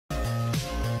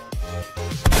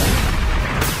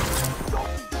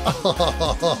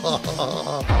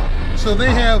So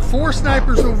they have 4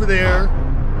 snipers over there.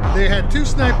 They had 2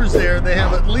 snipers there. They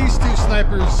have at least 2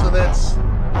 snipers, so that's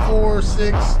 4,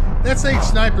 6. That's 8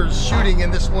 snipers shooting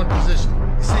in this one position.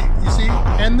 You see?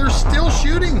 And they're still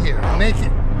shooting here.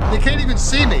 Naked. They can't even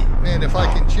see me. Man, if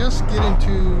I can just get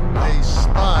into a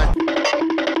spot.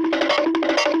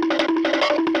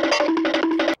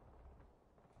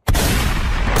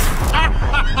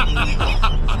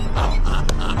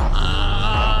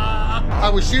 I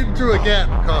was shooting through a gap,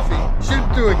 Coffee.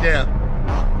 Shooting through a gap.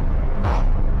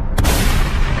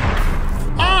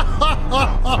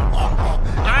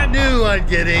 I knew I'd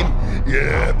get him.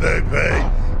 Yeah, baby.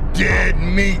 Dead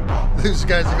meat. Those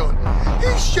guys are going,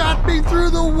 he shot me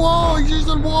through the wall. He's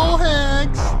using wall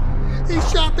hacks. He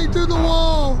shot me through the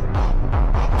wall.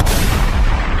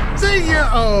 See ya.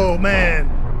 Oh, man.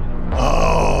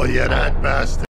 Oh, yeah, that bastard.